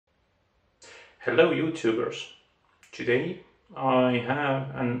Hello YouTubers! Today I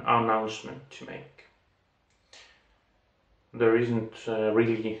have an announcement to make. There isn't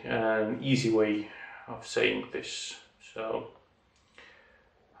really an easy way of saying this, so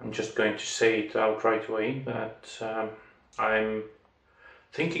I'm just going to say it out right away that I'm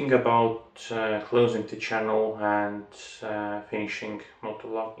thinking about closing the channel and finishing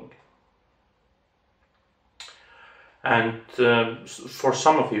motovlogging. And for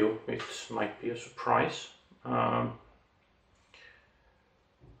some of you it might be a surprise. I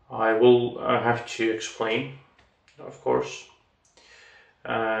will have to explain, of course.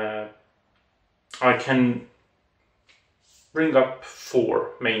 I can bring up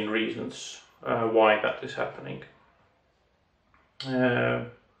four main reasons why that is happening. The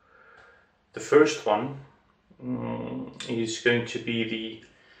first one is going to be the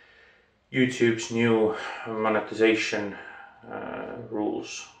YouTube's new monetization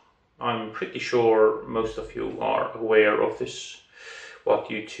rules. I'm pretty sure most of you are aware of this, what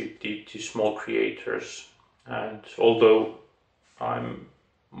YouTube did to small creators, and although I'm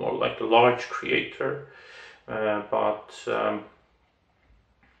more like a large creator, but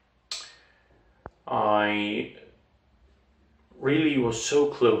I really was so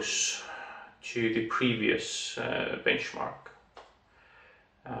close to the previous benchmark.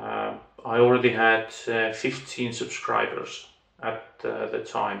 I already had 15 subscribers at the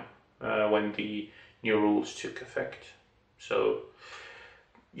time when the new rules took effect. So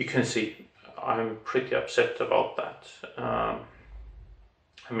you can see I'm pretty upset about that. I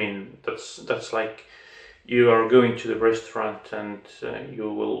mean, that's like you are going to the restaurant and you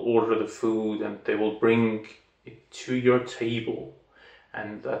will order the food and they will bring it to your table,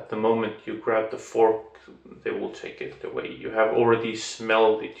 and at the moment you grab the fork they will take it away. You have already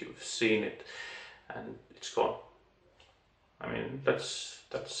smelled it, you've seen it, and it's gone. I mean, that's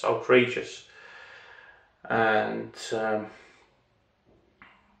outrageous. And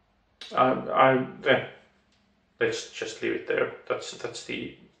let's just leave it there. That's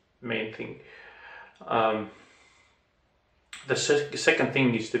the main thing. The second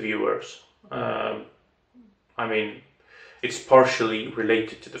thing is the viewers. I mean, it's partially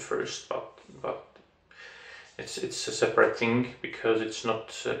related to the first, but it's a separate thing, because it's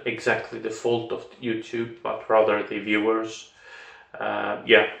not exactly the fault of YouTube, but rather the viewers.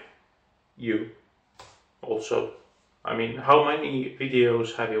 Yeah, you also. I mean, how many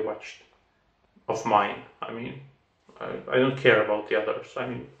videos have you watched of mine? I mean, I don't care about the others. I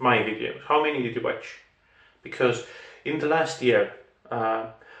mean, my videos. How many did you watch? Because in the last year,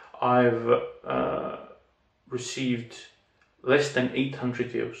 I've received less than 800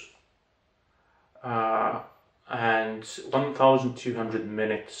 views and 1,200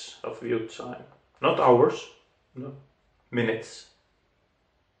 minutes of view time. Not hours, no, minutes.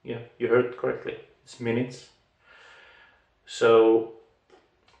 Yeah, you heard correctly. It's minutes. So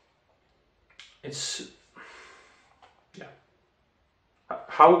it's, yeah.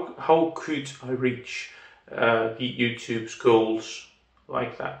 How could I reach the YouTube's goals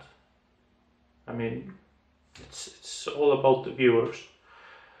like that? I mean, it's all about the viewers,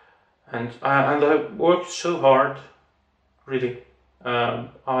 and I worked so hard, really.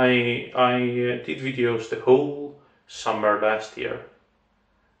 I did videos the whole summer last year.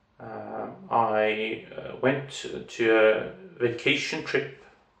 I went to a vacation trip,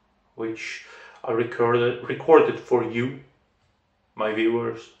 which I recorded for you, my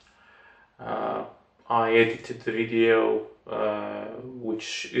viewers. I edited the video,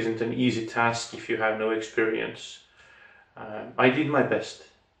 which isn't an easy task if you have no experience. I did my best,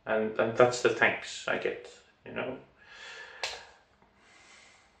 and that's the thanks I get, you know.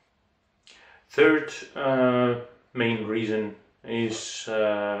 Third main reason is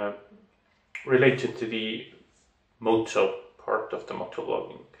related to the moto part of the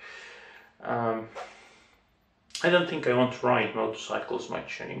motovlogging. I don't think I want to ride motorcycles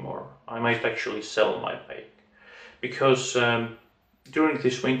much anymore. I might actually sell my bike, because during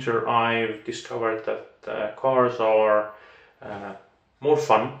this winter I've discovered that cars are more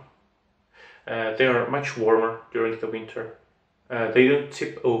fun. They are much warmer during the winter. They don't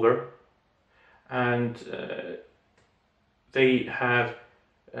tip over, and they have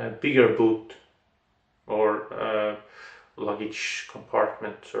a bigger boot or luggage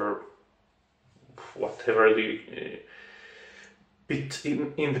compartment, or whatever the bit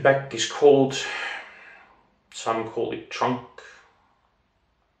in the back is called. Some call it trunk,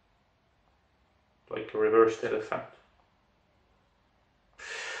 like a reversed elephant.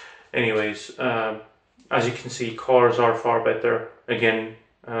 Anyways, as you can see, cars are far better. Again,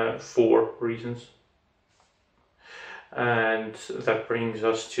 4 reasons. And that brings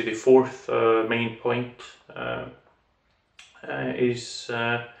us to the fourth main point, is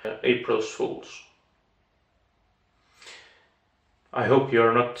April's Fools. I hope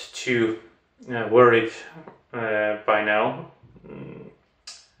you're not too worried by now.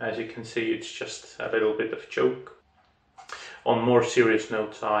 As you can see, it's just a little bit of a joke. On more serious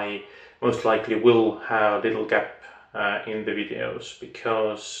notes, I most likely will have a little gap in the videos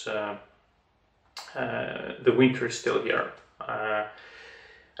because the winter is still here.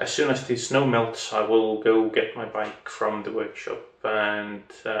 As soon as the snow melts, I will go get my bike from the workshop and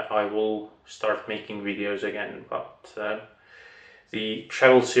I will start making videos again, but the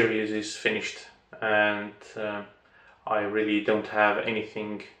travel series is finished and I really don't have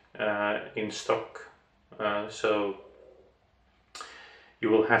anything in stock, so you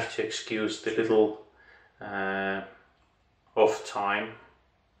will have to excuse the little off time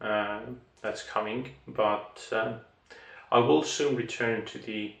that's coming, but I will soon return to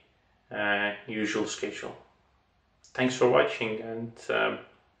the usual schedule. Thanks for watching, and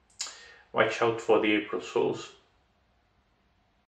watch out for the April Fools.